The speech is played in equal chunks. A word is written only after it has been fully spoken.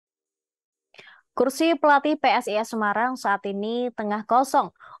Kursi pelatih PSIS Semarang saat ini tengah kosong.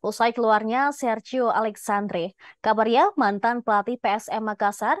 Usai keluarnya Sergio Alexandre, kabarnya mantan pelatih PSM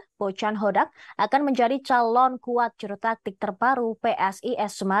Makassar, Bojan Hodak, akan menjadi calon kuat juru taktik terbaru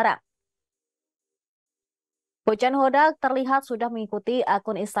PSIS Semarang. Bojan Hodak terlihat sudah mengikuti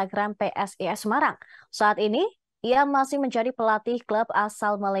akun Instagram PSIS Semarang. Saat ini, ia masih menjadi pelatih klub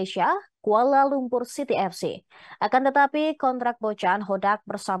asal Malaysia, Kuala Lumpur City FC. Akan tetapi, kontrak Bojan Hodak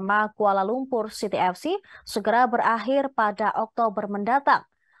bersama Kuala Lumpur City FC segera berakhir pada Oktober mendatang.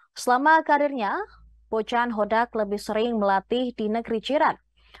 Selama karirnya, Bojan Hodak lebih sering melatih di Negeri Jiran.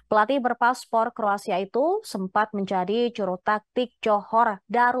 Pelatih berpaspor Kroasia itu sempat menjadi juru taktik Johor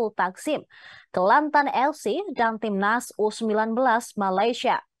Darul Takzim, Kelantan FC, dan timnas U-19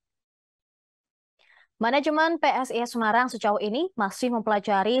 Malaysia. Manajemen PSIS Semarang sejauh ini masih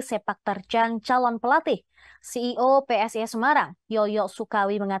mempelajari sepak terjang calon pelatih. CEO PSIS Semarang, Yoyok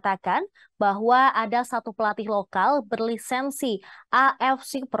Sukawi mengatakan bahwa ada satu pelatih lokal berlisensi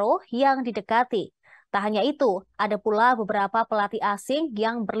AFC Pro yang didekati. Tak hanya itu, ada pula beberapa pelatih asing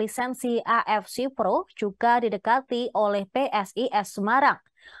yang berlisensi AFC Pro juga didekati oleh PSIS Semarang.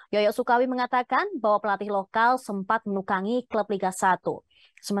 Yoyok Sukawi mengatakan bahwa pelatih lokal sempat menukangi klub Liga 1.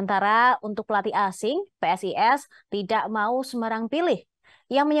 Sementara untuk pelatih asing, PSIS tidak mau sembarang pilih.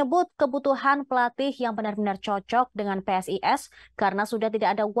 Yang menyebut kebutuhan pelatih yang benar-benar cocok dengan PSIS karena sudah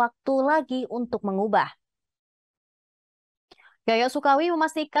tidak ada waktu lagi untuk mengubah. Yoyok Sukawi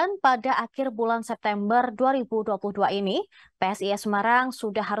memastikan pada akhir bulan September 2022 ini, PSIS Semarang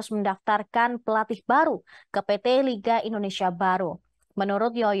sudah harus mendaftarkan pelatih baru ke PT Liga Indonesia Baru.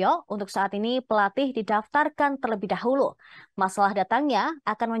 Menurut Yoyo, untuk saat ini pelatih didaftarkan terlebih dahulu. Masalah datangnya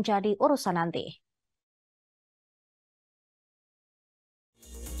akan menjadi urusan nanti.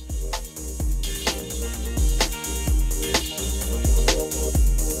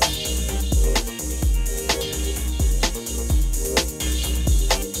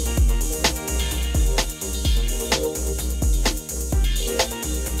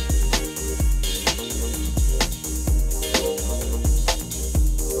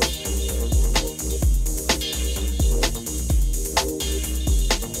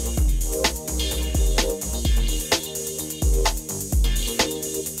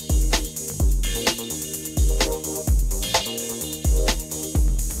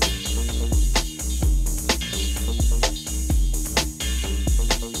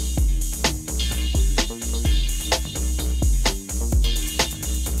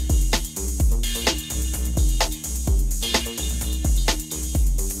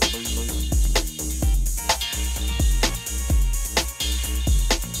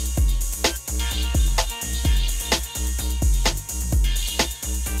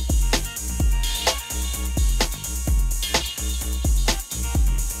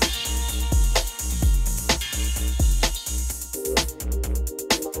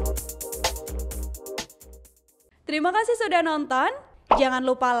 Terima kasih sudah nonton. Jangan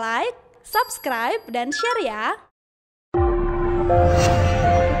lupa like, subscribe, dan share ya.